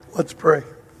Let's pray.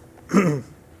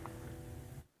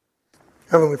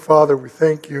 Heavenly Father, we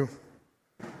thank you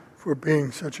for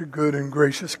being such a good and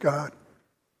gracious God.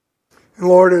 And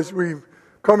Lord, as we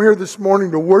come here this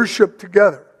morning to worship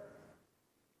together,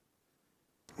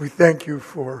 we thank you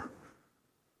for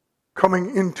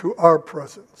coming into our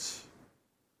presence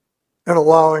and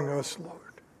allowing us,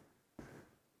 Lord,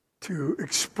 to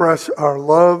express our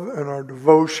love and our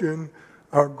devotion,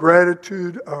 our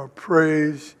gratitude, our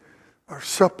praise, our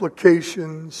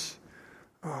supplications,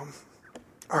 our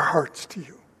hearts to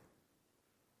you.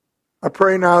 I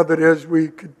pray now that as we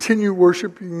continue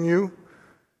worshiping you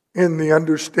in the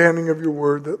understanding of your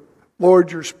word, that, Lord,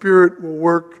 your Spirit will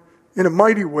work in a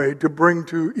mighty way to bring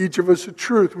to each of us a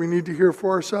truth we need to hear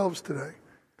for ourselves today.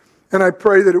 And I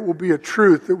pray that it will be a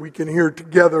truth that we can hear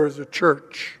together as a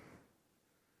church.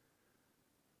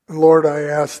 And Lord, I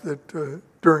ask that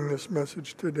during this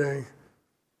message today,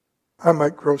 I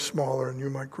might grow smaller and you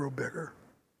might grow bigger.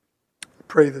 I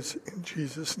pray this in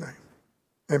Jesus' name.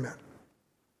 Amen.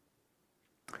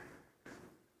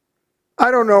 I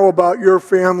don't know about your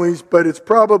families, but it's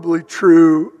probably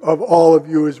true of all of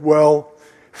you as well.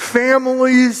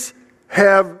 Families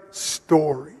have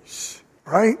stories,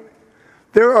 right?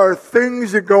 There are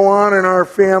things that go on in our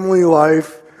family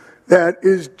life that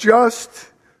is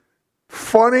just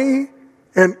funny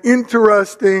and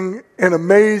interesting and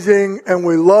amazing, and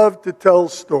we love to tell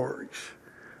stories.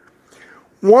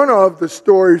 One of the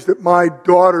stories that my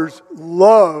daughters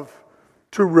love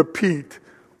to repeat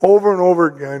over and over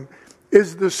again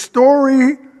is the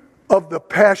story of the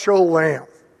Paschal Lamb.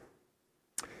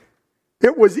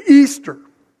 It was Easter,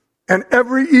 and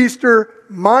every Easter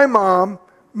my mom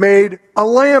made a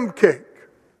lamb cake.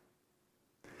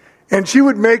 And she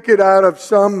would make it out of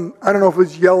some, I don't know if it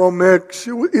was yellow mix.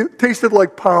 It tasted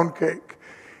like pound cake.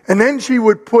 And then she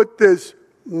would put this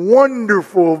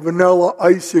wonderful vanilla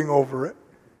icing over it.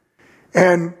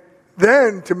 And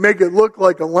then, to make it look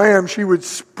like a lamb, she would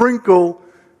sprinkle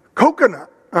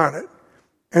coconut on it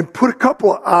and put a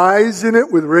couple of eyes in it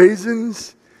with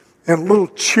raisins and a little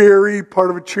cherry, part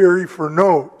of a cherry for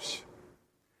nose.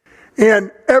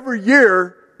 And every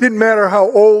year, didn't matter how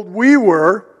old we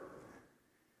were,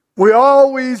 we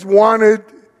always wanted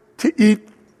to eat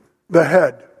the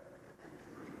head.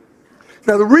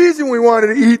 Now, the reason we wanted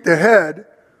to eat the head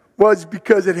was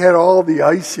because it had all the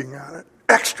icing on it.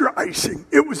 Extra icing.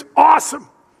 It was awesome.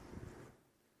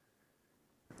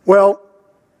 Well,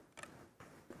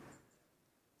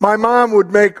 my mom would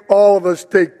make all of us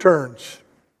take turns.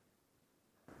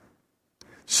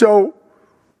 So,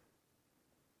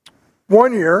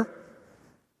 one year,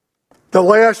 the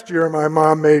last year, my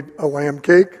mom made a lamb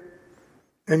cake,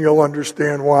 and you'll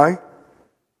understand why.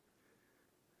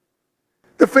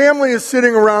 The family is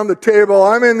sitting around the table.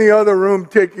 I'm in the other room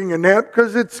taking a nap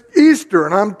because it's Easter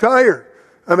and I'm tired.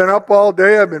 I've been up all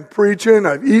day. I've been preaching.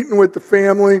 I've eaten with the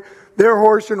family. They're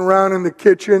horsing around in the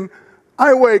kitchen.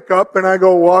 I wake up and I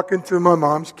go walk into my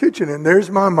mom's kitchen, and there's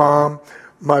my mom,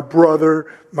 my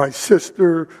brother, my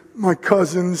sister, my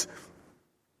cousins,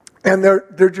 and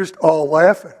they're just all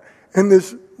laughing. And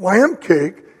this lamb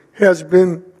cake has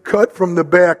been cut from the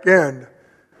back end.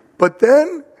 But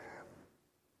then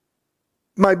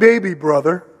my baby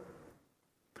brother,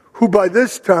 who by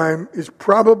this time is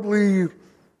probably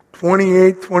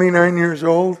 28, 29 years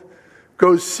old,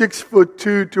 goes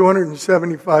 6'2",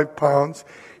 275 pounds.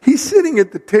 He's sitting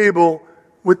at the table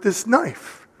with this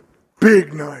knife,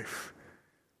 big knife,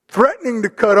 threatening to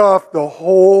cut off the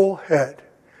whole head.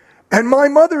 And my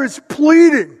mother is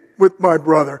pleading with my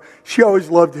brother. She always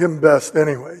loved him best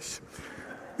anyways.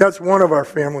 That's one of our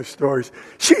family stories.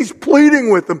 She's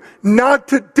pleading with him not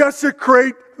to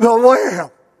desecrate the lamb.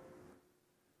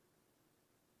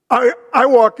 I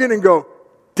walk in and go,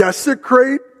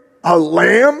 desecrate a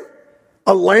lamb?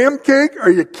 A lamb cake? Are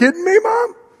you kidding me,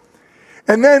 Mom?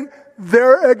 And then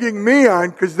they're egging me on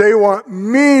because they want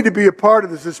me to be a part of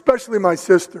this, especially my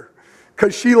sister,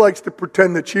 because she likes to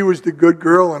pretend that she was the good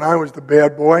girl and I was the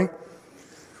bad boy.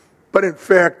 But in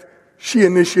fact, she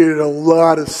initiated a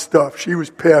lot of stuff. She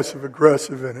was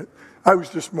passive-aggressive in it. I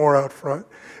was just more out front.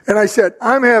 And I said,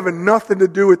 I'm having nothing to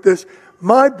do with this.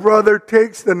 My brother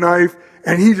takes the knife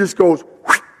and he just goes,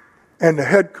 whoosh, and the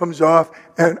head comes off.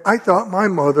 And I thought we're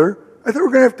going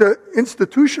to have to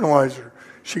institutionalize her.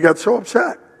 She got so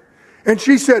upset. And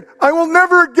she said, I will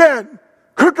never again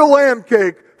cook a lamb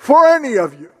cake for any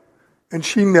of you. And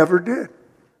she never did.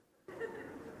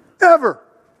 Ever.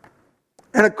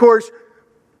 And of course,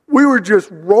 we were just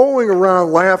rolling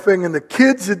around laughing, and the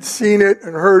kids had seen it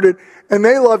and heard it, and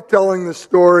they loved telling the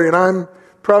story, and I'm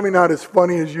probably not as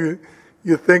funny as you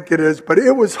think it is, but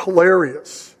it was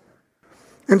hilarious.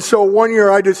 And so one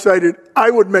year I decided I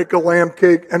would make a lamb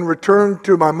cake and return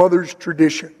to my mother's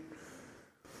tradition.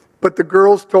 But the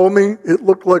girls told me it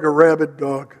looked like a rabid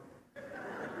dog.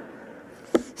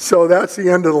 So that's the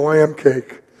end of the lamb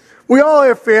cake. We all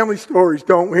have family stories,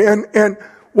 don't we? And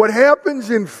what happens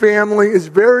in family is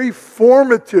very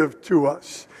formative to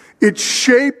us. It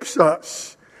shapes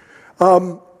us.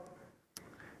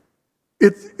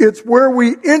 It's where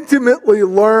we intimately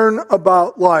learn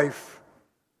about life.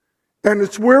 And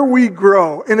it's where we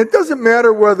grow. And it doesn't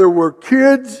matter whether we're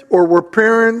kids or we're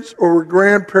parents or we're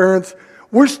grandparents,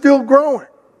 we're still growing.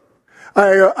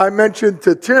 I mentioned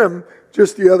to Tim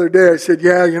just the other day, I said,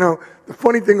 yeah, the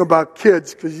funny thing about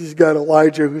kids, because he's got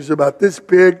Elijah who's about this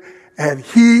big, and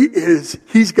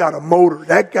he's got a motor.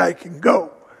 That guy can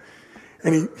go.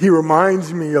 And he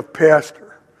reminds me of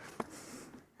Pastor.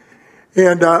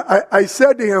 And I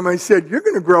said to him, you're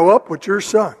going to grow up with your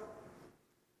son.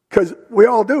 Because we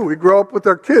all do. We grow up with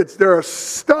our kids. There are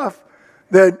stuff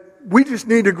that we just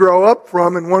need to grow up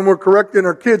from, and when we're correcting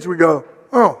our kids, we go,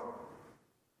 oh,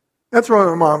 that's why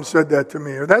my mom said that to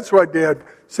me, or that's why Dad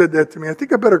said that to me. I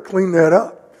think I better clean that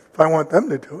up if I want them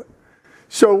to do it.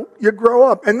 So you grow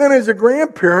up. And then as a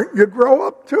grandparent, you grow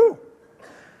up too.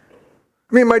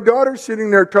 I mean, my daughter's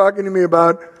sitting there talking to me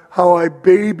about how I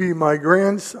baby my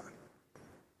grandson.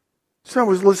 So I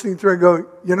was listening to her and go,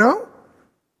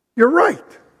 you're right.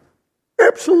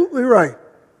 Absolutely right.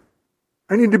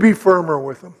 I need to be firmer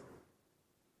with him.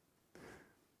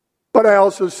 But I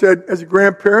also said, as a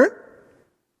grandparent,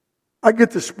 I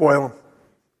get to spoil him.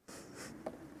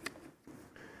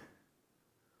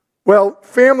 Well,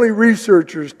 family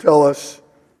researchers tell us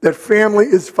that family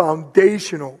is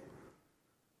foundational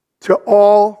to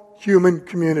all human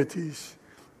communities.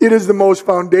 It is the most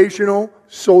foundational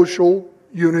social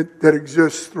unit that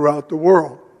exists throughout the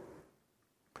world.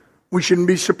 We shouldn't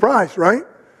be surprised, right?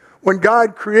 When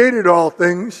God created all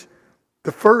things,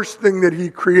 the first thing that he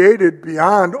created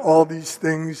beyond all these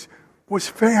things was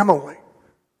family.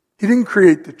 He didn't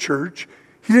create the church.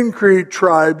 He didn't create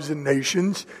tribes and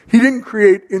nations. He didn't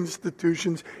create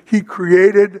institutions. He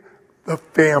created the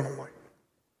family.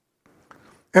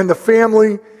 And the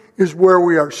family is where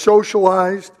we are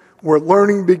socialized, where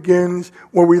learning begins,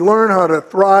 where we learn how to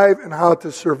thrive and how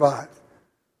to survive.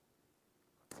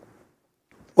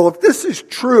 Well, if this is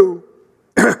true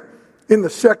in the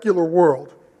secular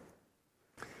world,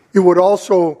 it would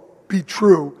also be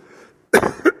true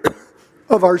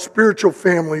of our spiritual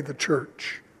family, the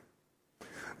church.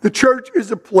 The church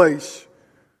is a place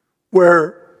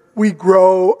where we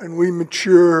grow and we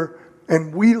mature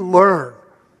and we learn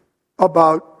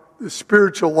about the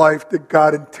spiritual life that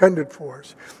God intended for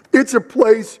us. It's a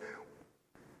place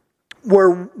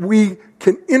where we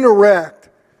can interact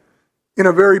in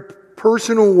a very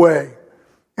personal way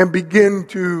and begin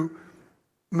to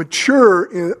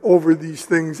mature over these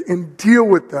things and deal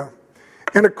with them.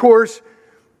 And of course,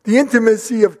 the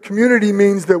intimacy of community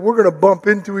means that we're going to bump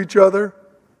into each other.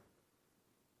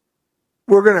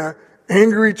 We're going to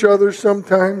anger each other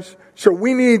sometimes. So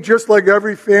we need, just like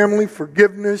every family,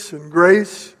 forgiveness and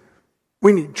grace.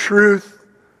 We need truth.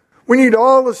 We need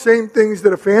all the same things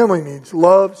that a family needs.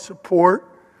 Love, support.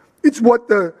 It's what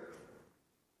the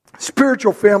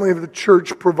spiritual family of the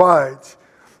church provides.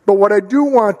 But what I do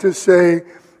want to say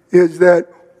is that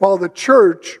while the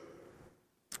church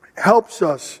helps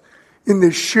us in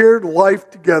this shared life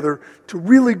together to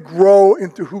really grow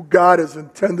into who God has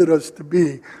intended us to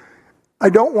be, I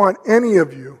don't want any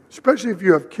of you, especially if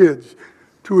you have kids,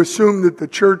 to assume that the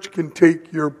church can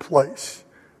take your place.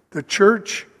 The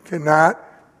church cannot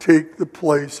take the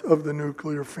place of the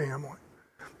nuclear family.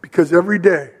 Because every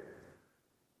day,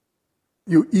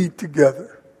 you eat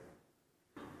together.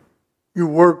 You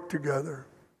work together.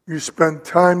 You spend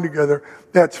time together.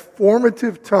 That's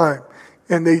formative time.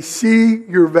 And they see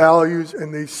your values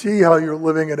and they see how you're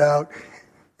living it out.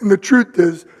 And the truth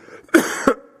is,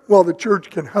 while the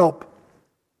church can help,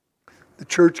 the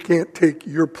church can't take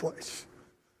your place.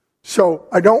 So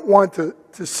I don't want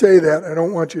to say that. I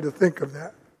don't want you to think of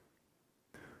that.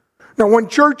 Now, when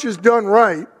church is done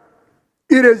right,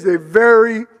 it is a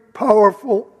very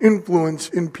powerful influence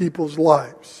in people's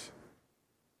lives.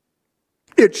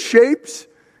 It shapes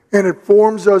and it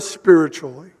forms us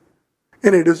spiritually.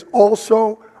 And it is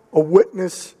also a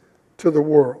witness to the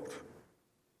world.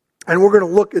 And we're going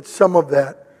to look at some of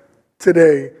that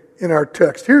today in our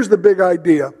text. Here's the big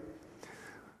idea.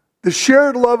 The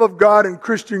shared love of God in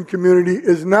Christian community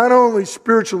is not only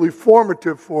spiritually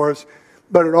formative for us,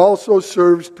 but it also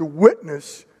serves to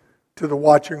witness to the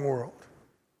watching world.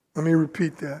 Let me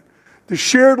repeat that. The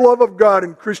shared love of God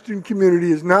in Christian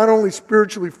community is not only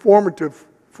spiritually formative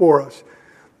for us,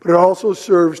 but it also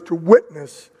serves to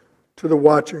witness to the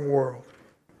watching world.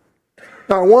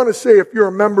 Now, I want to say, if you're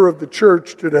a member of the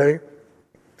church today,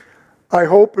 I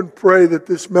hope and pray that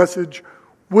this message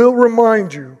will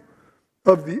remind you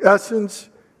of the essence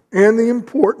and the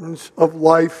importance of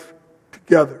life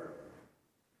together.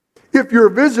 If you're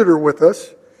a visitor with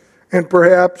us, and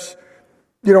perhaps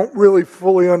you don't really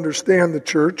fully understand the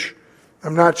church,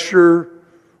 I'm not sure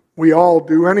we all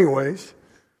do anyways,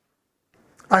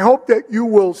 I hope that you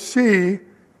will see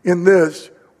in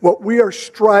this what we are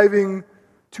striving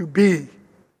to be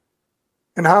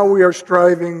and how we are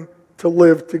striving to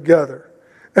live together,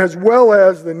 as well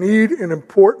as the need and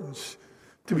importance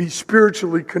to be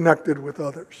spiritually connected with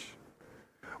others.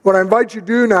 What I invite you to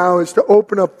do now is to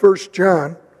open up 1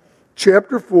 John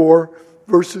chapter 4,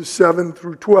 verses 7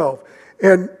 through 12.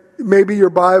 And it may be your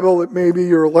Bible, it may be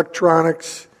your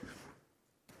electronics.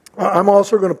 I'm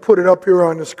also going to put it up here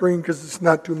on the screen because it's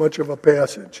not too much of a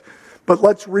passage. But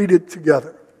let's read it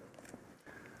together.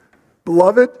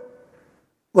 Beloved,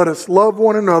 let us love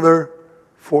one another,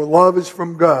 for love is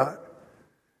from God.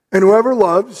 And whoever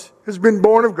loves has been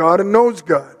born of God and knows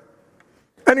God.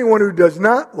 Anyone who does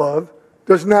not love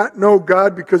does not know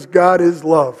God, because God is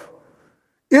love.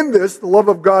 In this, the love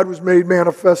of God was made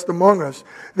manifest among us,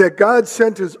 that God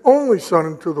sent his only Son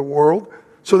into the world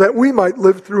so that we might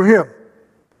live through him.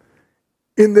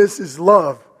 In this is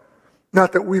love,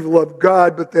 not that we've loved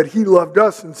God, but that he loved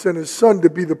us and sent his Son to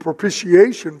be the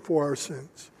propitiation for our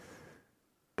sins.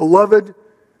 Beloved,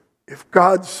 if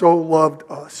God so loved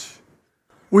us,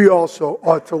 we also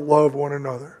ought to love one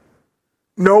another.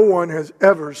 No one has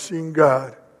ever seen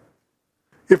God.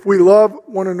 If we love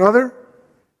one another,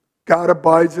 God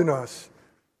abides in us,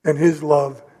 and his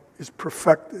love is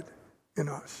perfected in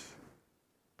us.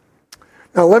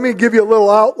 Now, let me give you a little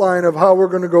outline of how we're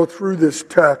going to go through this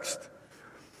text.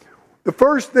 The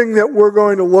first thing that we're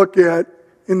going to look at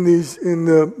in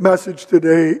the message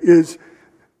today is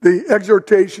the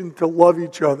exhortation to love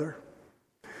each other.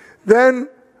 Then,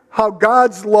 how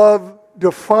God's love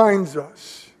defines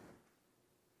us.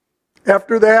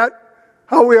 After that,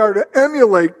 how we are to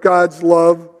emulate God's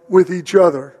love with each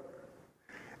other.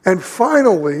 And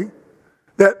finally,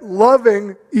 that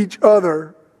loving each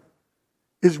other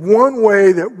is one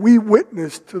way that we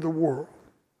witness to the world.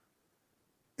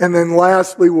 And then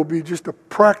lastly will be just a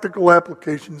practical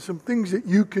application, some things that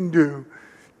you can do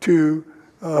to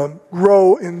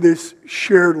grow in this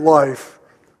shared life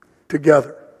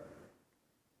together.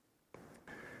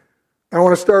 I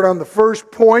want to start on the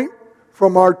first point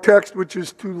from our text, which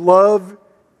is to love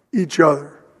each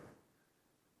other.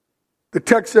 The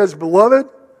text says, "Beloved,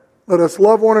 let us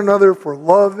love one another, for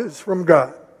love is from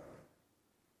God."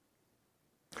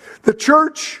 The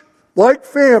church, like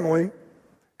family,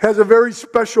 has a very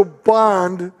special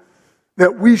bond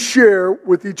that we share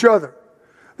with each other.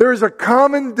 There is a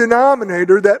common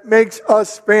denominator that makes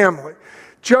us family.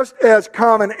 Just as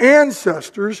common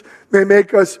ancestors may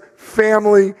make us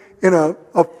family in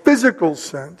a physical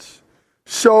sense,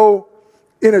 so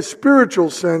in a spiritual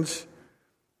sense,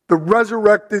 the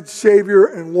resurrected Savior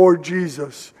and Lord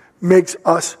Jesus makes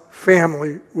us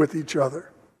family with each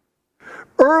other.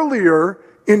 Earlier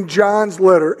in John's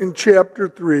letter, in chapter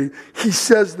 3, he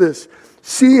says this,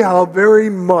 "See how very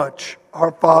much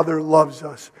our Father loves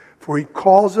us, for he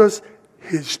calls us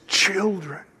his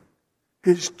children."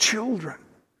 His children.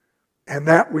 And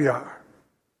that we are.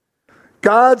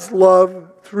 God's love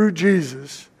through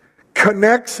Jesus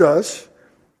connects us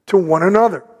to one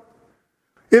another.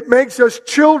 It makes us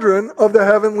children of the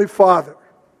Heavenly Father.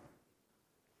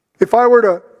 If I were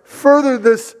to further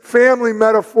this family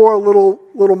metaphor a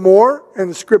little more, and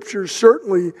the scriptures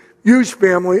certainly use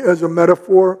family as a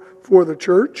metaphor for the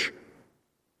church,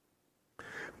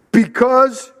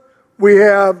 because we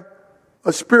have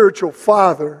a spiritual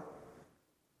father,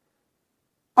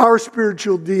 our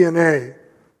spiritual DNA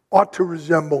ought to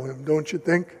resemble him, don't you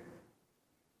think?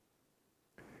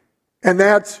 And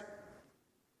that's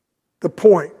the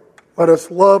point. Let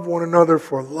us love one another,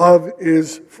 for love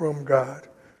is from God.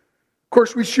 Of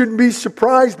course, we shouldn't be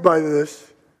surprised by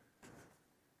this.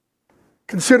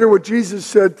 Consider what Jesus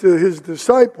said to his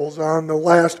disciples on the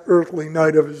last earthly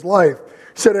night of his life.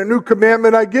 He said, "A new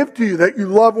commandment I give to you, that you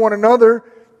love one another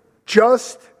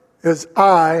just as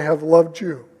I have loved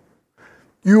you.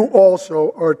 You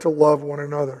also are to love one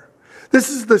another." This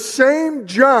is the same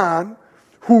John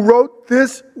who wrote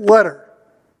this letter.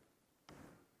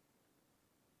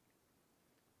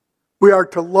 We are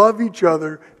to love each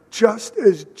other just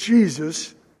as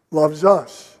Jesus loves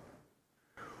us.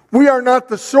 We are not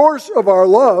the source of our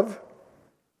love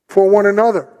for one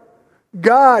another.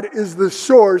 God is the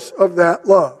source of that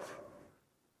love.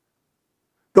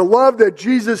 The love that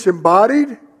Jesus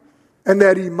embodied and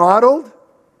that he modeled,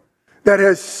 that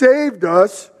has saved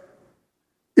us,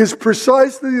 is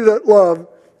precisely that love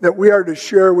that we are to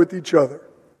share with each other.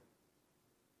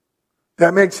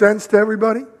 That makes sense to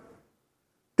everybody?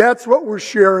 That's what we're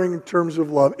sharing in terms of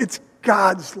love. It's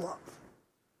God's love.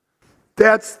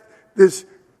 That's this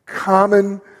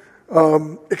common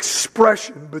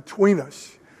expression between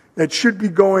us that should be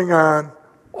going on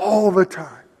all the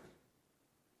time.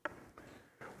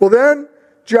 Well, then,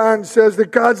 John says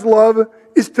that God's love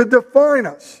is to define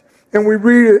us. And we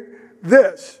read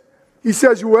this. He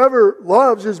says, whoever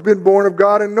loves has been born of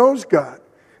God and knows God.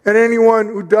 And anyone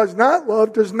who does not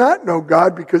love does not know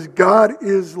God, because God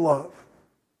is love.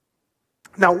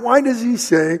 Now, why does he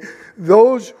say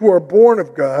those who are born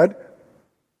of God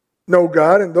know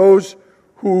God, and those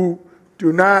who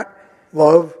do not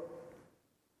love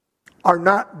are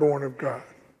not born of God?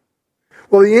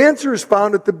 Well, the answer is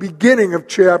found at the beginning of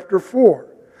chapter 4.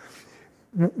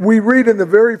 We read in the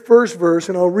very first verse,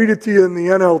 and I'll read it to you in the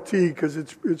NLT because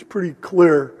it's pretty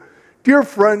clear. Dear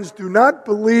friends, do not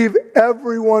believe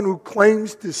everyone who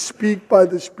claims to speak by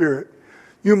the Spirit.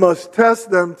 You must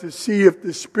test them to see if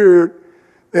the Spirit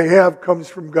they have comes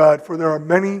from God, for there are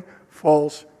many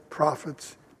false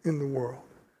prophets in the world.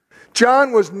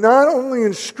 John was not only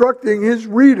instructing his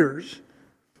readers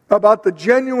about the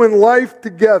genuine life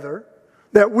together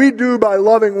that we do by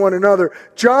loving one another,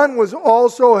 John was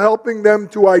also helping them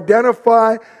to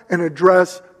identify and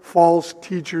address false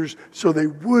teachers so they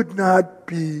would not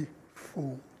be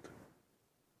fooled.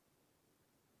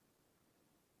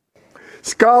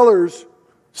 Scholars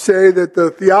say that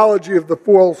the theology of the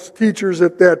false teachers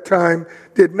at that time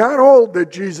did not hold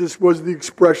that Jesus was the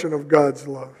expression of God's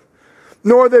love,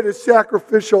 nor that his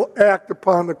sacrificial act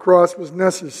upon the cross was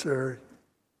necessary.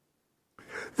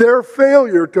 Their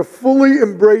failure to fully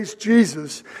embrace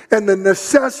Jesus and the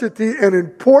necessity and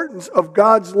importance of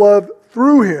God's love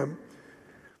through him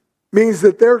means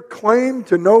that their claim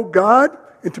to know God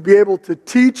and to be able to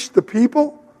teach the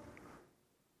people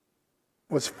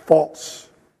was false.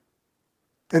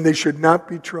 And they should not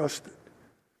be trusted.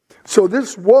 So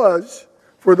this was,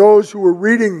 for those who were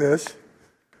reading this,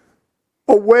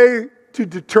 a way to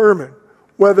determine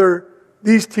whether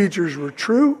these teachers were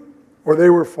true or they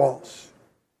were false.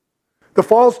 The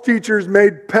false teachers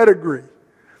made pedigree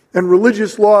and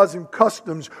religious laws and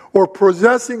customs, or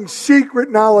possessing secret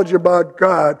knowledge about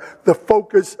God, the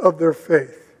focus of their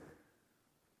faith.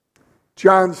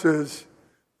 John says,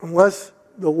 unless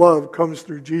the love comes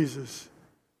through Jesus,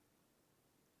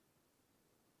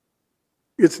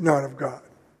 it's not of God.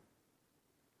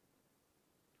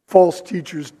 False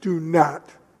teachers do not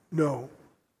know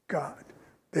God.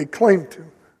 They claim to,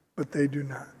 but they do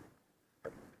not.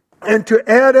 And to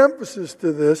add emphasis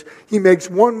to this, he makes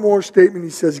one more statement.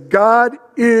 He says, God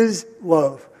is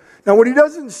love. Now, what he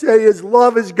doesn't say is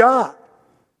love is God.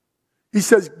 He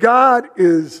says God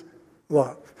is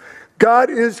love. God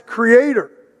is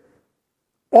creator.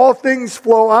 All things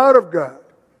flow out of God.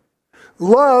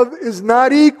 Love is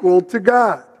not equal to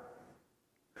God.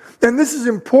 And this is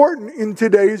important in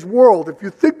today's world. If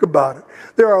you think about it,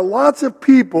 there are lots of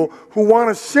people who want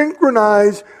to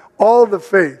synchronize all the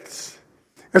faiths,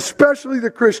 especially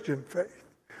the Christian faith.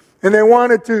 And they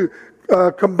want it to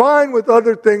combine with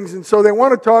other things. And so they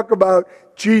want to talk about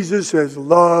Jesus as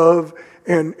love.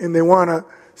 And they want to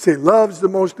say love's the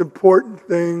most important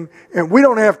thing. And we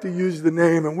don't have to use the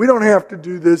name. And we don't have to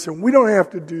do this. And we don't have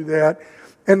to do that.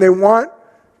 And they want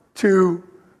to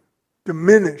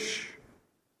diminish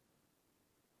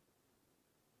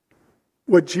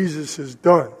what Jesus has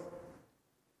done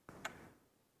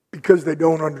because they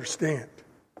don't understand.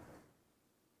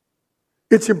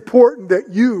 It's important that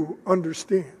you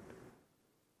understand.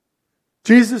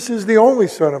 Jesus is the only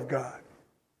Son of God.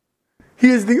 He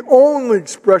is the only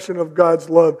expression of God's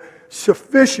love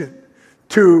sufficient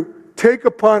to take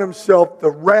upon himself the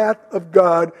wrath of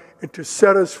God and to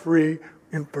set us free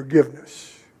in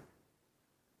forgiveness.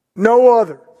 No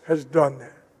other has done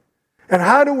that. And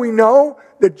how do we know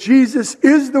that Jesus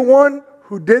is the one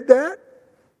who did that?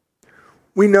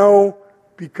 We know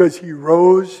because he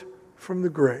rose from the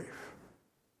grave.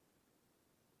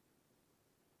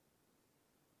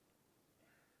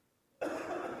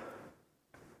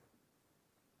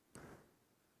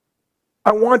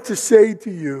 I want to say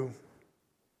to you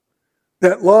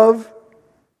that love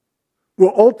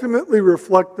will ultimately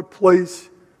reflect the place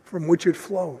from which it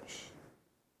flows.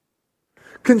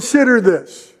 Consider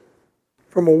this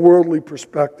from a worldly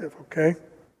perspective, okay?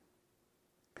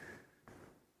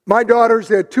 My daughters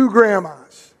had two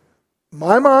grandmas,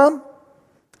 my mom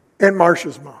and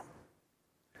Marcia's mom.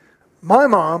 My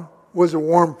mom was a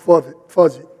warm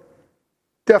fuzzy.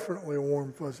 Definitely a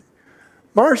warm fuzzy.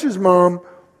 Marcia's mom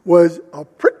was a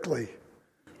prickly.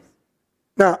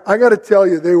 Now, I got to tell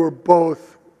you, they were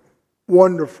both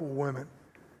wonderful women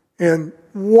and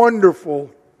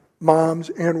wonderful moms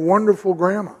and wonderful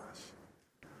grandmas.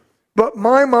 But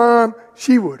my mom,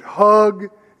 she would hug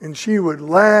and she would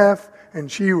laugh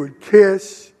and she would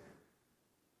kiss.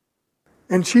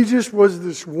 And she just was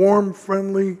this warm,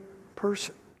 friendly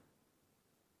person.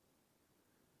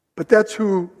 But that's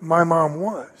who my mom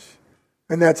was.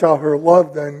 And that's how her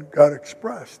love then got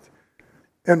expressed.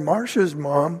 And Marcia's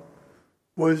mom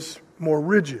was more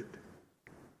rigid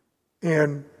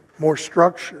and more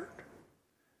structured.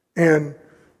 And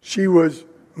she was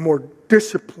more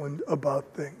disciplined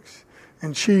about things.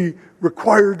 And she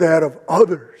required that of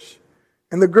others.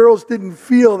 And the girls didn't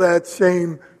feel that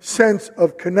same sense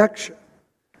of connection.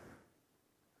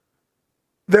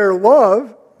 Their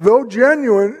love, though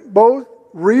genuine, both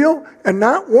real and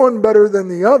not one better than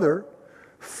the other,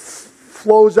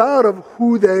 flows out of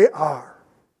who they are.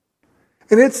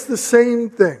 And it's the same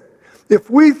thing. If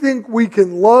we think we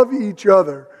can love each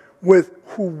other with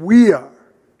who we are,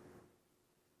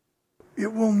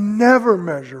 it will never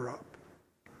measure up.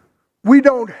 We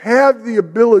don't have the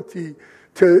ability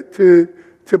to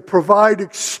provide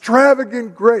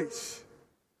extravagant grace.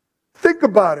 Think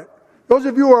about it. Those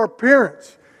of you who are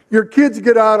parents, your kids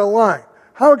get out of line.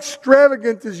 How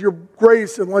extravagant is your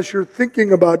grace unless you're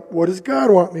thinking about, what does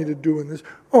God want me to do in this?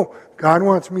 Oh, God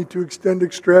wants me to extend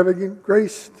extravagant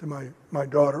grace to my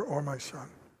daughter or my son.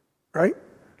 Right?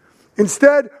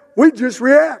 Instead, we just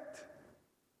react.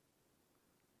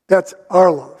 That's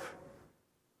our love.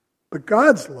 But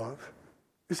God's love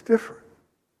is different.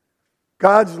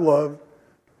 God's love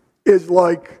is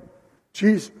like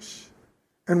Jesus.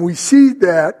 And we see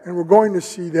that, and we're going to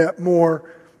see that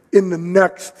more in the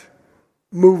next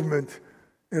movement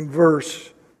and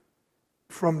verse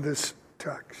from this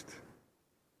text.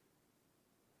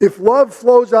 If love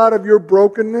flows out of your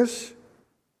brokenness,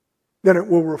 then it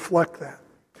will reflect that.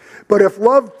 But if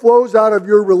love flows out of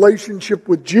your relationship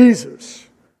with Jesus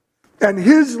and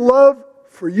His love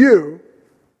for you,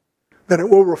 then it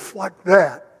will reflect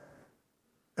that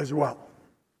as well.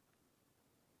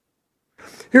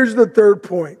 Here's the third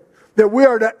point, that we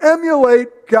are to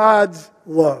emulate God's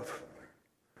love.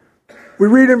 We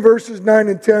read in verses 9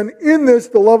 and 10, in this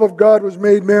the love of God was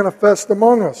made manifest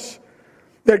among us,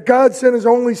 that God sent His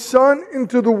only Son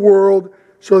into the world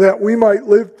so that we might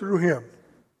live through Him.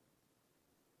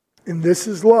 And this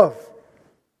is love.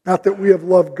 Not that we have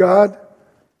loved God,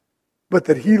 but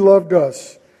that He loved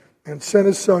us and sent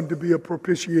His Son to be a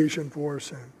propitiation for our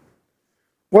sin.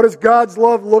 What does God's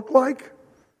love look like?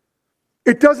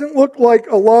 It doesn't look like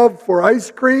a love for ice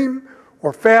cream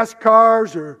or fast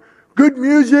cars or good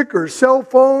music or cell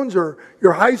phones or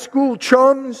your high school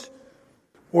chums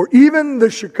or even the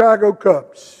Chicago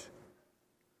Cubs.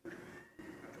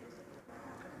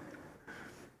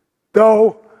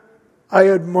 Though I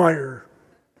admire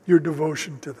your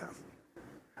devotion to them.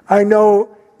 I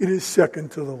know it is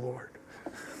second to the Lord.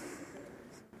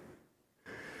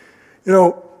 You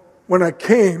know, when I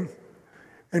came,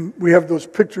 and we have those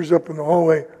pictures up in the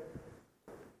hallway,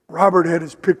 Robert had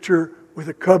his picture with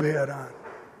a Cub hat on.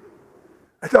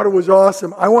 I thought it was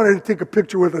awesome. I wanted to take a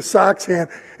picture with a Sox hat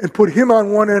and put him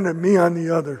on one end and me on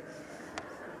the other.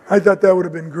 I thought that would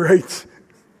have been great.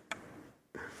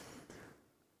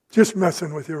 Just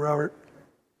messing with you, Robert.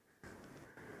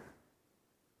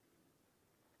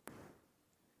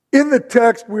 In the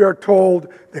text, we are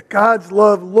told that God's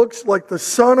love looks like the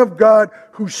Son of God,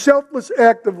 whose selfless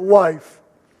act of life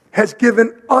has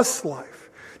given us life.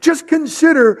 Just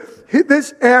consider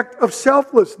this act of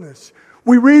selflessness.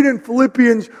 We read in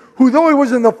Philippians, who though He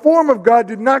was in the form of God,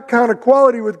 did not count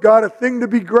equality with God a thing to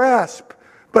be grasped,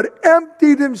 but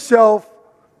emptied Himself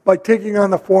by taking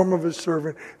on the form of a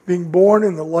servant, being born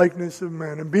in the likeness of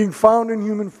men, and being found in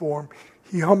human form,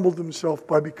 He humbled Himself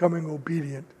by becoming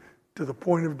obedient to the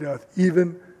point of death,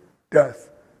 even death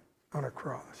on a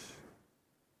cross.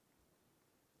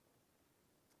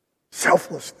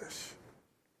 Selflessness.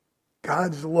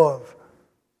 God's love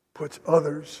puts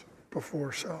others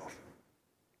before self.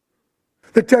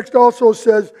 The text also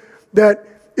says that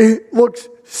it looks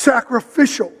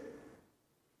sacrificial,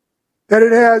 that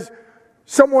it has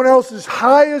someone else's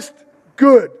highest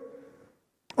good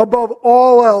above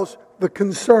all else, the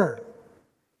concern.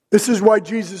 This is why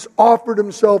Jesus offered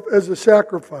Himself as a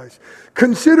sacrifice.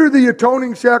 Consider the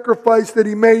atoning sacrifice that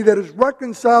He made that has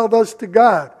reconciled us to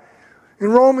God. In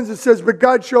Romans it says, but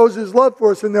God shows his love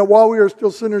for us in that while we are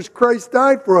still sinners, Christ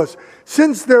died for us.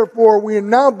 Since therefore we have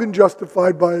now been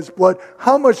justified by his blood,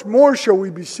 how much more shall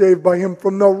we be saved by him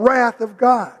from the wrath of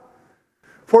God?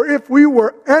 For if we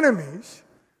were enemies,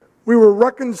 we were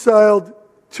reconciled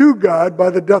to God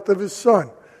by the death of his Son.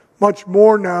 Much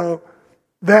more now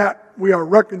that we are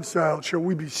reconciled, shall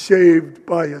we be saved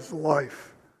by his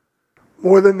life.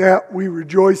 More than that, we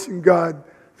rejoice in God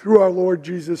through our Lord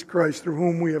Jesus Christ, through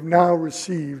whom we have now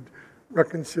received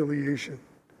reconciliation.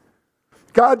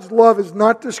 God's love is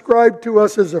not described to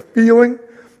us as a feeling.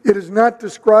 It is not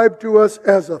described to us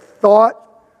as a thought.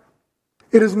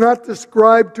 It is not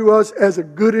described to us as a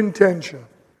good intention.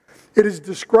 It is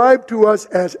described to us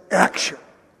as action.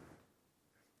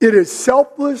 It is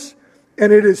selfless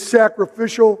and it is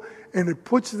sacrificial, and it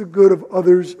puts the good of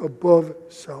others above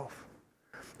self.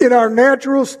 In our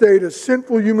natural state as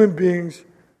sinful human beings,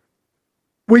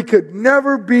 we could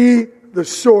never be the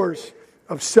source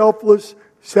of selfless,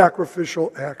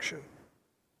 sacrificial action.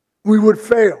 We would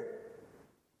fail,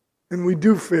 and we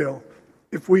do fail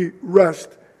if we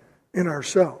rest in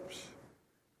ourselves.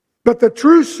 But the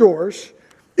true source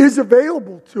is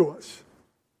available to us.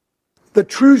 The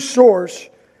true source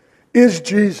is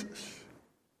Jesus.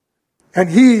 And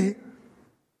he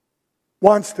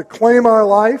wants to claim our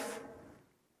life,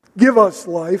 give us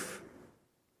life,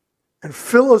 and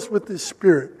fill us with his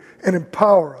Spirit and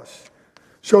empower us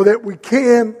so that we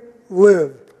can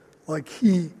live like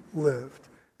he lived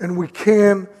and we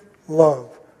can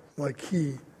love like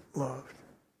he loved.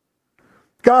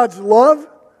 God's love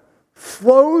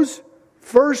flows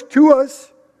first to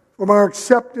us from our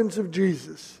acceptance of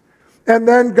Jesus. And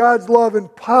then God's love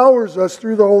empowers us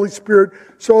through the Holy Spirit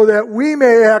so that we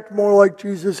may act more like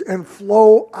Jesus and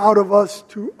flow out of us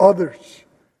to others.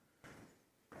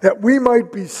 That we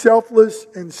might be selfless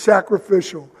and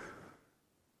sacrificial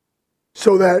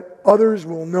so that others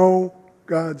will know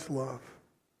God's love.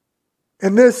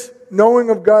 And this knowing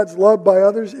of God's love by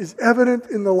others is evident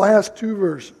in the last two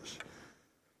verses.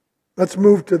 Let's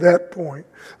move to that point.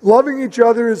 Loving each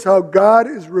other is how God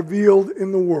is revealed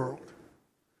in the world.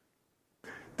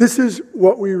 This is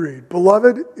what we read.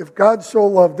 Beloved, if God so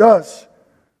loved us,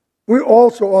 we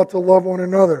also ought to love one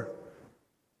another.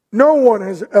 No one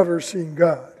has ever seen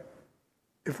God.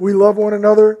 If we love one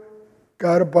another,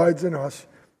 God abides in us,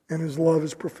 and his love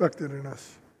is perfected in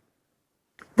us.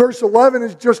 Verse 11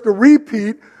 is just a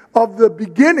repeat of the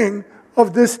beginning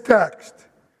of this text.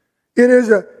 It is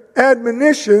an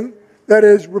admonition that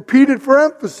is repeated for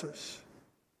emphasis.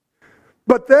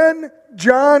 But then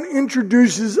John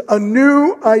introduces a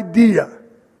new idea.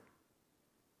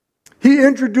 He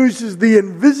introduces the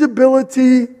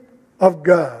invisibility of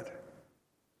God.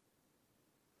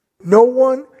 No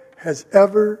one has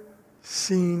ever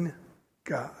seen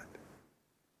God.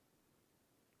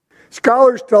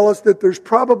 Scholars tell us that there's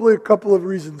probably a couple of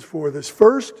reasons for this.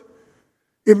 First,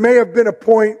 it may have been a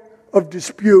point of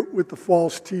dispute with the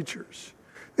false teachers.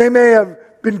 They may have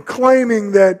been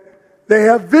claiming that they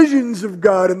have visions of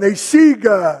God and they see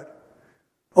God,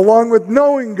 along with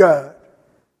knowing God.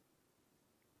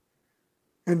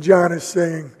 And John is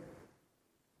saying,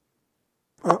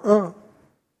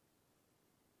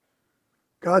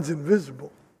 God's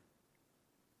invisible.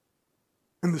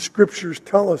 And the scriptures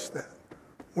tell us that.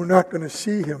 We're not going to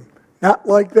see him. Not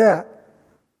like that.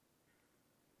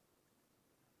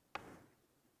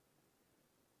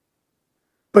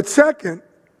 But second,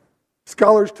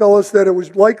 scholars tell us that it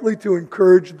was likely to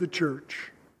encourage the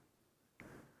church.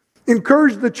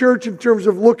 Encourage the church in terms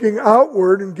of looking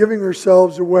outward and giving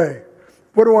ourselves away.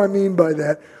 What do I mean by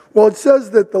that? Well, it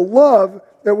says that the love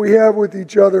that we have with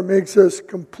each other makes us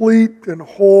complete and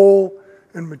whole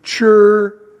and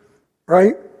mature,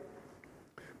 right?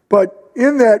 But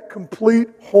in that complete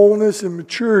wholeness and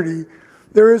maturity,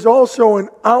 there is also an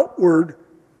outward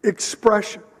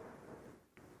expression.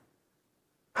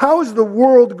 How is the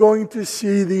world going to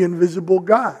see the invisible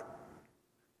God?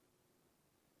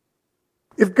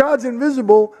 If God's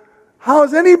invisible, how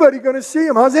is anybody going to see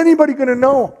him? How is anybody going to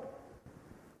know him?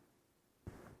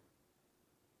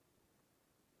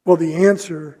 Well, the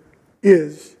answer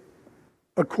is,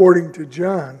 according to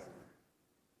John,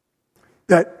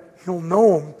 that he'll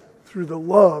know him through the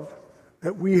love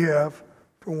that we have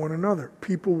for one another.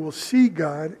 People will see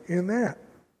God in that.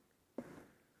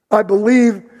 I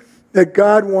believe that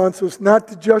God wants us not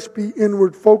to just be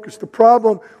inward focused. The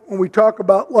problem when we talk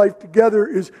about life together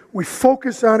is we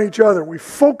focus on each other. We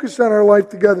focus on our life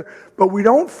together, but we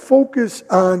don't focus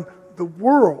on the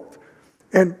world.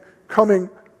 And coming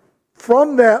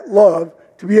from that love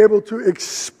to be able to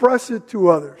express it to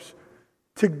others,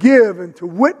 to give and to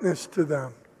witness to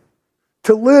them,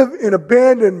 to live in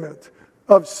abandonment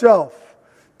of self,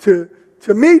 to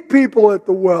meet people at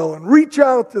the well and reach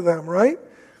out to them, right?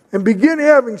 And begin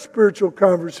having spiritual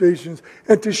conversations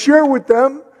and to share with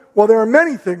them, well, there are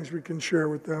many things we can share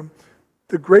with them.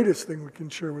 The greatest thing we can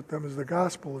share with them is the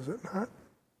gospel, is it not?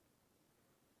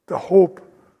 The hope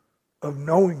of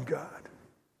knowing God.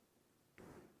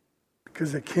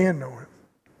 Because they can know Him.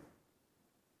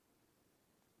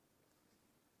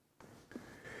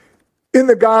 In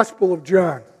the Gospel of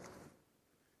John,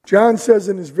 John says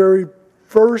in his very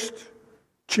first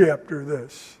chapter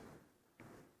this: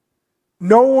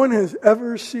 no one has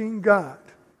ever seen God.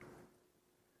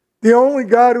 The only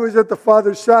God who is at the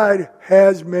Father's side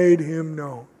has made Him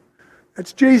known.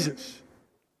 That's Jesus.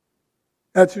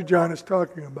 That's who John is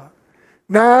talking about.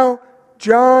 Now,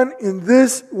 John in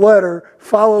this letter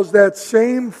follows that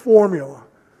same formula.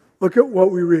 Look at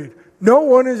what we read. No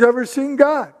one has ever seen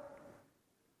God.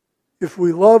 If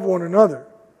we love one another,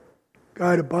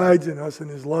 God abides in us and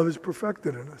His love is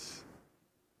perfected in us.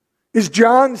 Is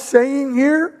John saying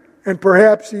here, and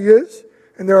perhaps he is,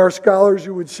 and there are scholars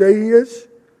who would say he is,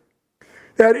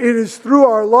 that it is through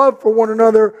our love for one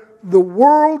another the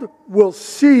world will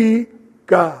see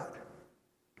God.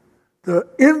 The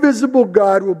invisible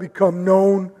God will become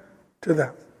known to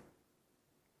them.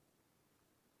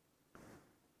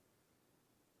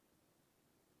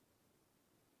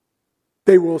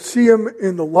 They will see Him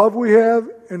in the love we have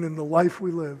and in the life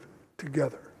we live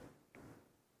together.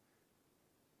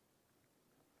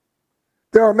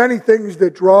 There are many things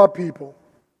that draw people.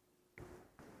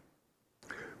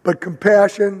 But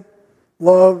compassion,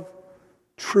 love,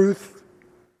 truth,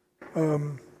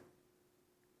 the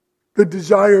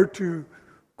desire to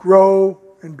grow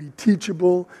and be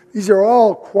teachable, these are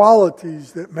all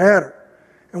qualities that matter.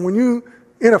 And when you,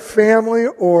 in a family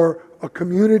or a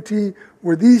community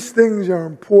where these things are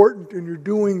important and you're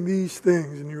doing these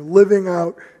things and you're living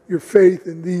out your faith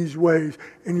in these ways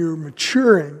and you're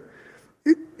maturing,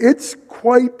 it's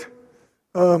quite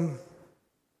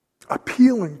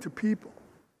appealing to people.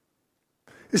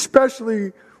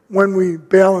 Especially when we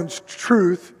balance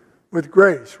truth with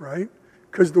grace, right?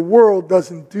 Because the world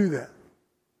doesn't do that.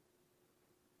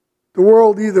 The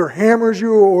world either hammers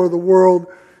you or the world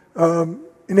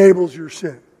enables your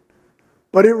sin.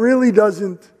 But it really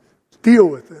doesn't deal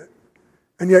with it.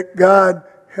 And yet God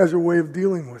has a way of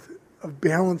dealing with it, of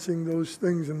balancing those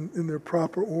things in their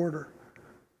proper order.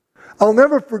 I'll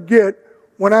never forget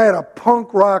when I had a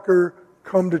punk rocker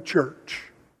come to church.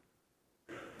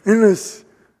 In this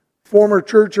former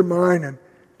church of mine, and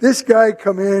this guy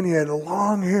come in, he had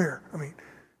long hair. I mean,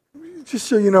 just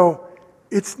so you know,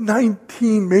 it's maybe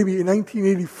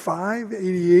 1985,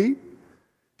 88.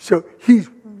 So he's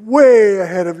way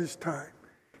ahead of his time.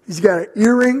 He's got an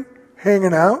earring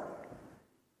hanging out.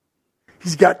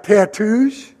 He's got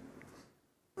tattoos,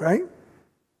 right?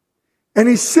 And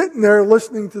he's sitting there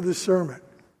listening to the sermon.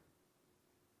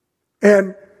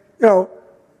 And, you know,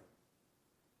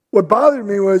 what bothered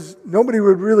me was nobody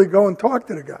would really go and talk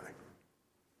to the guy.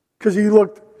 Because he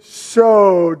looked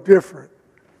so different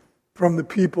from the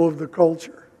people of the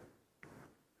culture.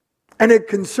 And it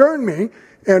concerned me.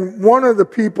 And one of the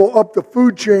people up the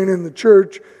food chain in the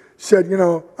church said, you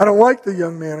know, I don't like the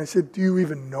young man. I said, do you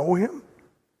even know him?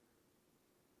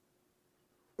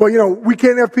 Well, you know, we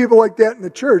can't have people like that in the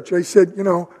church. I said, you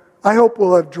know, I hope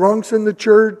we'll have drunks in the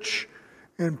church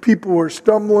and people who are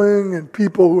stumbling and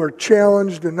people who are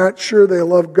challenged and not sure they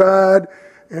love God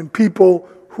and people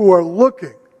who are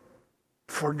looking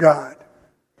for God.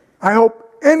 I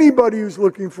hope anybody who's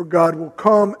looking for God will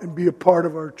come and be a part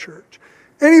of our church.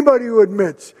 Anybody who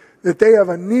admits that they have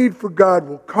a need for God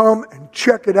will come and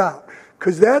check it out,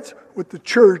 because that's what the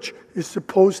church is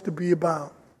supposed to be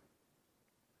about.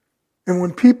 And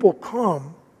when people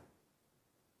come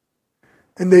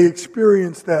and they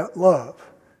experience that love,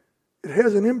 it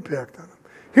has an impact on them.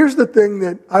 Here's the thing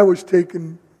that I was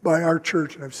taken by our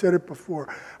church, and I've said it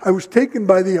before. I was taken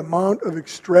by the amount of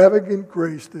extravagant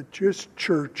grace that just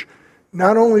church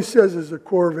not only says as a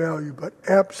core value, but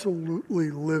absolutely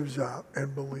lives out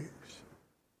and believes.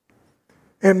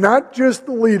 And not just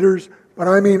the leaders, but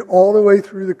I mean all the way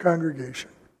through the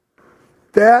congregation.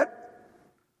 That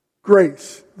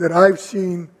grace that I've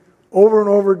seen over and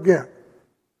over again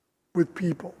with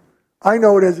people, I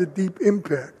know it has a deep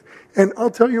impact. And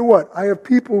I'll tell you what, I have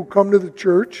people who come to the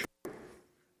church,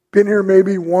 been here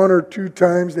maybe one or two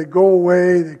times, they go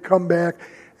away, they come back,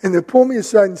 and they pull me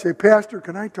aside and say, Pastor,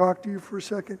 can I talk to you for a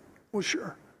second? Well,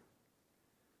 sure.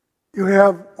 You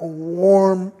have a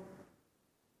warm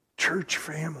church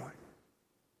family.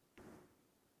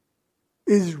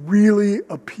 It is really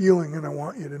appealing, and I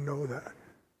want you to know that.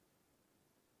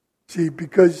 See,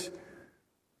 because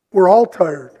we're all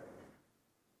tired.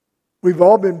 We've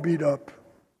all been beat up.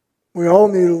 We all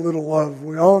need a little love.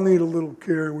 We all need a little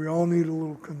care. We all need a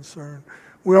little concern.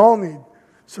 We all need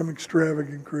some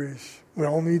extravagant grace. We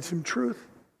all need some truth.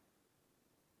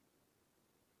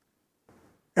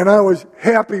 And I was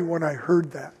happy when I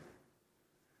heard that,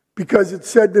 because it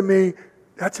said to me,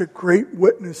 that's a great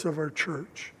witness of our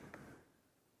church.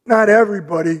 Not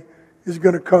everybody is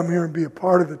going to come here and be a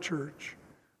part of the church.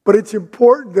 But it's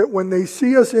important that when they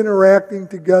see us interacting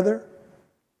together,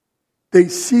 they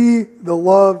see the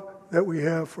love that we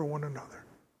have for one another.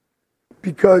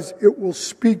 Because it will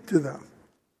speak to them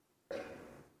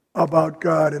about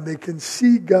God, and they can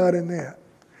see God in that.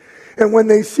 And when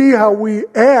they see how we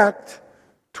act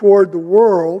toward the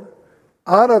world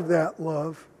out of that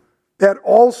love, that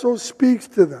also speaks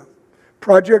to them.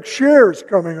 Project Share is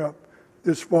coming up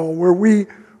this fall, where we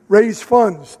raise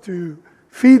funds to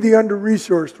feed the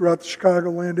under-resourced throughout the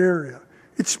Chicagoland area.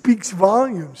 It speaks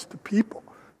volumes to people.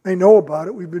 They know about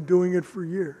it. We've been doing it for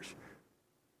years.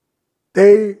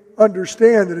 They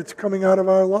understand that it's coming out of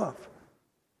our love,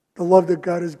 the love that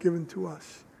God has given to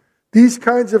us. These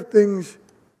kinds of things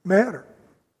matter,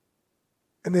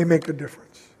 and they make a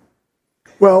difference.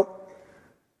 Well,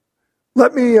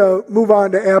 let me move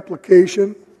on to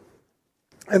application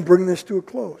and bring this to a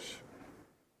close.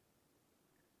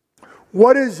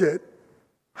 What is it,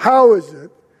 how is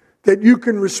it that you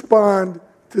can respond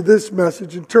to this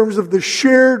message in terms of the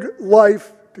shared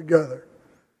life together?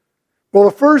 Well,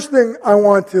 the first thing I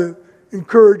want to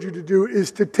encourage you to do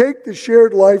is to take the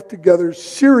shared life together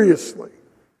seriously.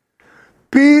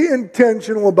 Be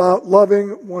intentional about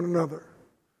loving one another.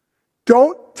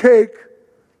 Don't take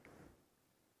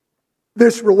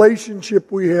this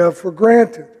relationship we have for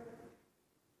granted.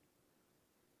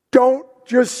 Don't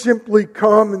just simply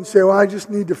come and say, well, I just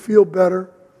need to feel better.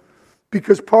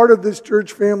 Because part of this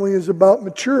church family is about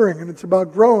maturing, and it's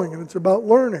about growing, and it's about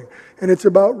learning, and it's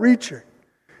about reaching.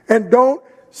 And don't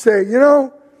say,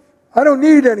 I don't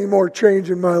need any more change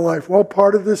in my life. Well,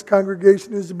 part of this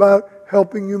congregation is about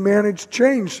helping you manage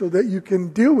change so that you can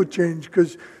deal with change,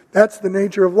 because that's the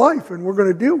nature of life, and we're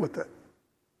going to deal with it.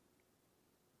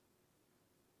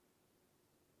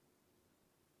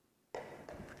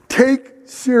 Take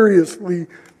seriously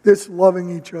this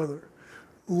loving each other.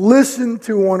 Listen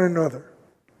to one another.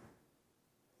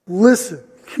 Listen,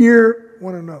 hear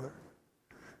one another.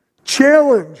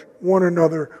 Challenge one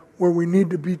another where we need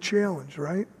to be challenged,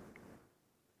 right?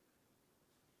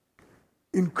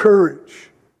 Encourage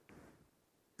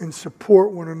and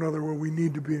support one another where we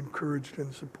need to be encouraged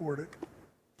and supported.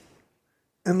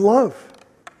 And love.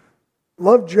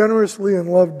 Love generously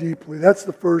and love deeply. That's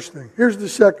the first thing. Here's the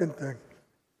second thing.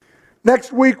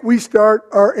 Next week we start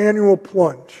our annual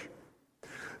plunge.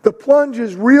 The plunge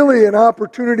is really an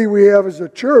opportunity we have as a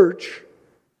church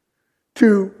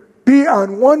to be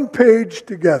on one page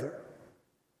together.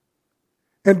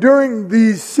 And during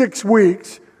these 6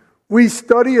 weeks, we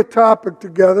study a topic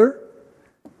together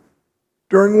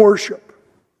during worship.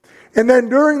 And then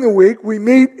during the week, we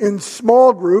meet in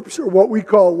small groups, or what we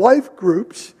call life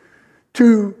groups,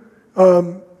 to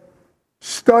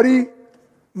study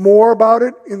more about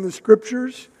it in the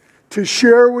Scriptures, to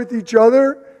share with each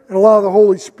other and allow the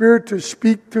Holy Spirit to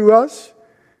speak to us,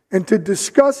 and to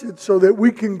discuss it so that we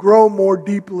can grow more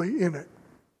deeply in it.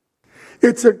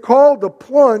 It's called a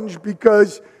plunge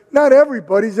because not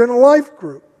everybody's in a life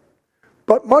group,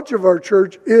 but much of our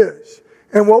church is.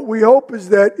 And what we hope is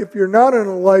that if you're not in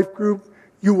a life group,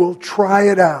 you will try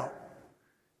it out.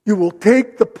 You will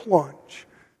take the plunge.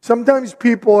 Sometimes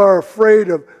people are afraid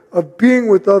of being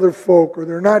with other folk, or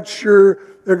they're not sure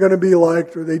they're going to be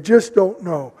liked, or they just don't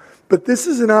know. But this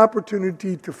is an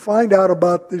opportunity to find out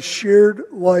about this shared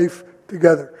life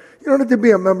together. You don't have to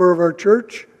be a member of our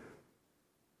church.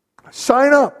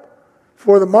 Sign up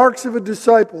for the Marks of a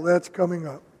Disciple. That's coming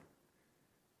up.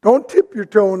 Don't tip your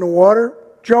toe in the water.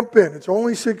 Jump in. It's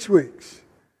only 6 weeks.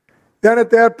 Then at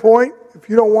that point, if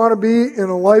you don't want to be in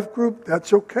a life group,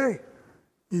 that's okay.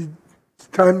 It's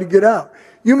time to get out.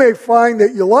 You may find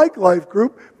that you like life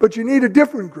group, but you need a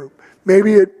different group.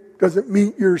 Maybe it doesn't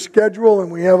meet your schedule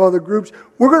and we have other groups.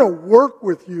 We're going to work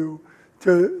with you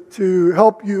to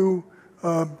help you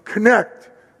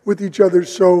connect with each other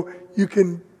so you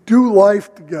can do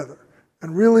life together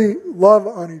and really love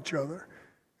on each other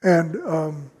and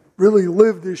really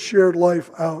live this shared life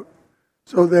out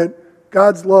so that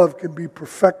God's love can be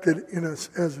perfected in us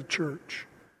as a church.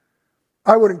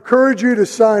 I would encourage you to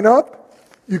sign up.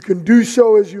 You can do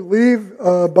so as you leave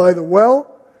by the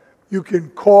well. You can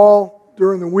call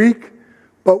during the week.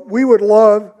 But we would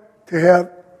love to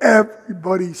have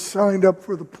everybody signed up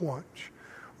for the plunge.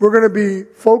 We're going to be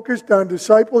focused on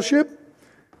discipleship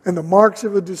and the marks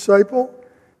of a disciple,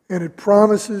 and it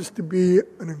promises to be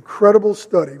an incredible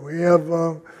study. We have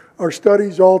our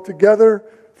studies all together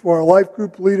for our life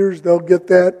group leaders. They'll get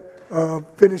that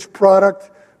finished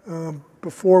product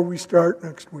before we start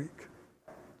next week.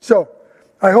 So,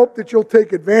 I hope that you'll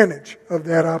take advantage of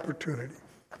that opportunity.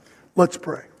 Let's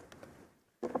pray.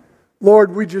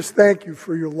 Lord, we just thank you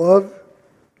for your love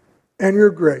and your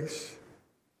grace.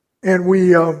 And we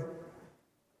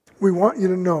want you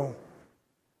to know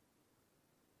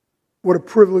what a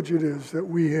privilege it is that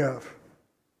we have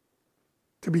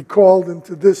to be called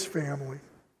into this family,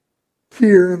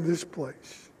 here in this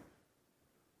place,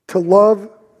 to love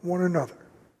one another.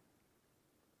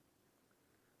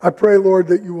 I pray, Lord,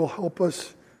 that you will help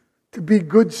us to be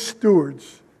good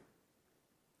stewards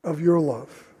of your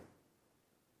love.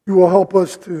 You will help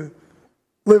us to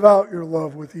live out your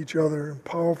love with each other in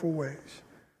powerful ways.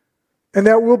 And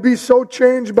that we'll be so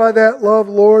changed by that love,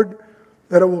 Lord,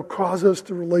 that it will cause us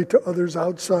to relate to others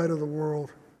outside of the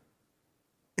world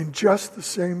in just the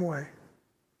same way.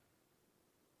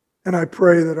 And I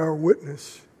pray that our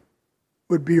witness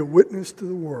would be a witness to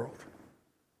the world,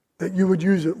 that you would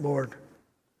use it, Lord,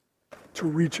 to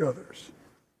reach others.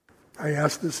 I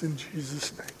ask this in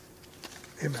Jesus'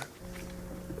 name. Amen.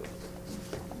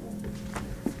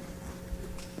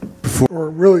 Or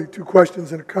really 2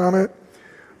 questions and a comment.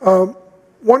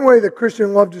 One way that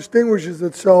Christian love distinguishes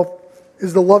itself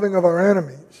is the loving of our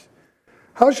enemies.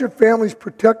 How should families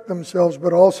protect themselves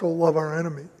but also love our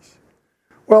enemies?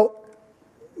 Well,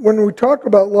 when we talk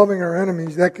about loving our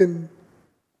enemies, that can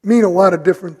mean a lot of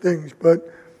different things,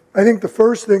 but I think the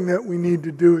first thing that we need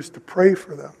to do is to pray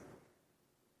for them.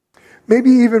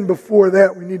 Maybe even before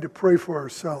that, we need to pray for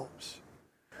ourselves.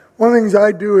 One of the things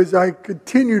I do is I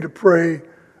continue to pray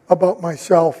about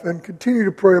myself and continue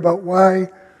to pray about why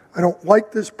I don't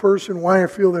like this person, why I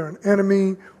feel they're an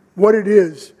enemy, what it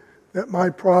is that my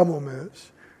problem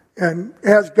is. And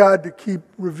ask God to keep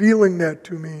revealing that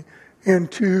to me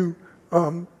and to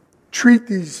treat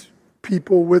these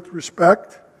people with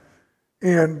respect,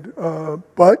 and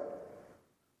but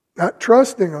not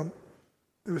trusting them.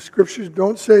 The scriptures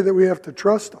don't say that we have to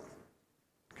trust them,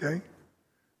 okay?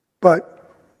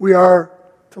 But we are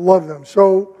to love them.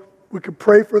 So we can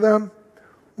pray for them.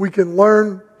 We can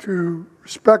learn to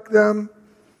respect them.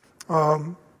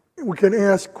 We can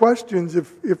ask questions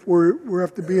if we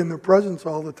have to be in their presence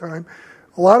all the time.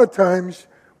 A lot of times,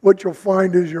 what you'll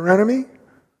find is your enemy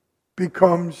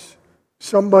becomes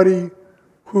somebody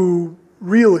who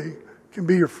really can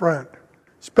be your friend,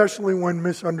 especially when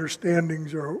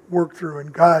misunderstandings are worked through,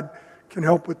 and God can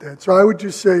help with that. So I would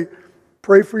just say,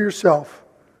 pray for yourself,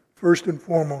 first and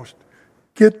foremost.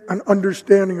 Get an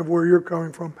understanding of where you're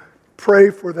coming from. Pray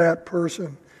for that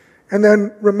person. And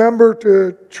then remember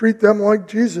to treat them like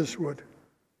Jesus would.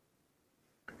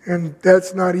 And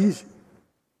that's not easy.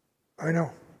 I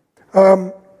know.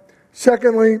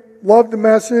 Secondly, love the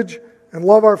message and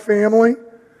love our family.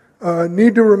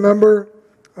 Need to remember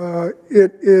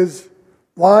it is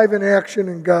live in action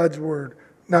in God's Word,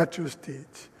 not just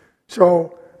deeds.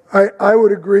 So I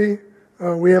would agree.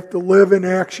 We have to live in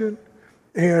action,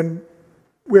 and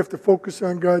we have to focus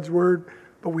on God's Word,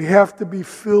 but we have to be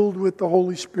filled with the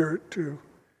Holy Spirit too.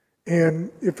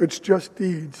 And if it's just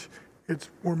deeds,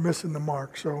 we're missing the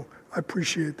mark. So I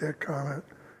appreciate that comment.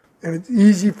 And it's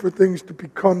easy for things to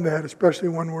become that, especially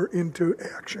when we're into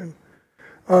action.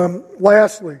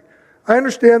 Lastly, I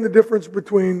understand the difference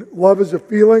between love as a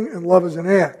feeling and love as an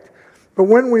act. But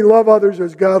when we love others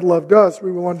as God loved us,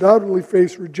 we will undoubtedly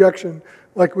face rejection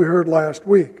like we heard last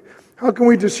week. How can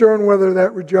we discern whether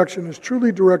that rejection is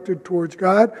truly directed towards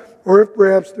God, or if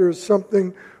perhaps there is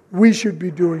something we should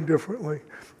be doing differently?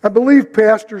 I believe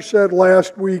Pastor said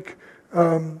last week,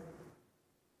 if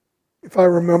I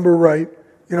remember right,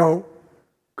 go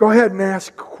ahead and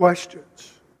ask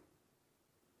questions.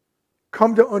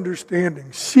 Come to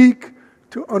understanding. Seek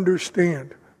to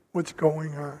understand what's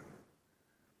going on.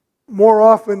 More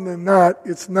often than not,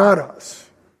 it's not us.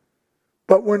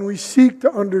 But when we seek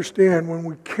to understand, when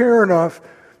we care enough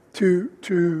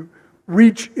to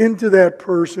reach into that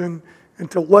person and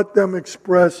to let them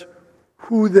express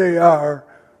who they are,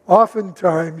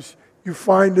 oftentimes you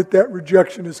find that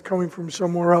rejection is coming from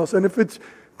somewhere else. And if it's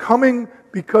coming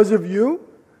because of you,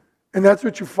 and that's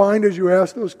what you find as you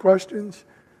ask those questions,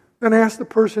 then ask the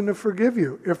person to forgive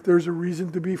you if there's a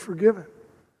reason to be forgiven.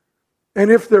 And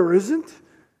if there isn't,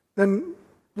 then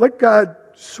let God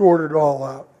sort it all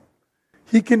out.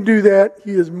 He can do that.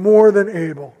 He is more than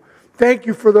able. Thank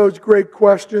you for those great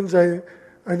questions. I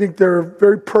think they're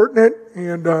very pertinent,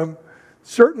 and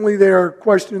certainly they are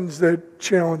questions that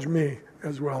challenge me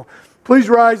as well. Please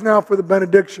rise now for the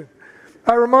benediction.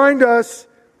 I remind us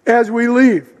as we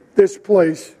leave this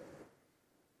place,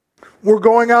 we're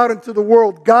going out into the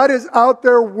world. God is out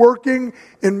there working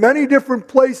in many different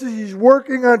places. He's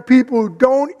working on people who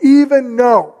don't even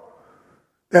know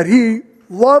that He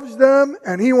loves them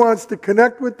and He wants to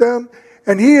connect with them.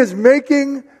 And He is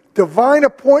making divine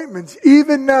appointments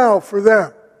even now for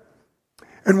them.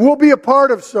 And we'll be a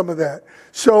part of some of that.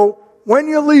 So when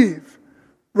you leave,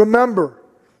 remember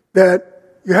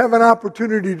that you have an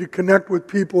opportunity to connect with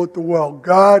people at the well.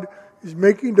 God is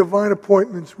making divine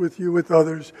appointments with you, with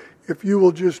others, if you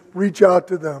will just reach out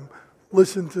to them,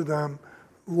 listen to them,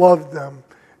 love them,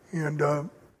 and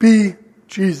be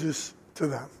Jesus to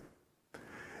them.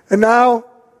 And now,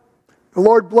 the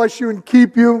Lord bless you and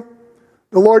keep you.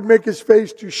 The Lord make His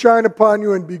face to shine upon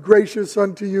you and be gracious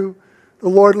unto you. The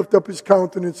Lord lift up His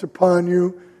countenance upon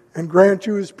you and grant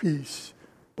you His peace,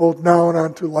 both now and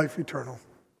unto life eternal.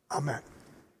 Amen.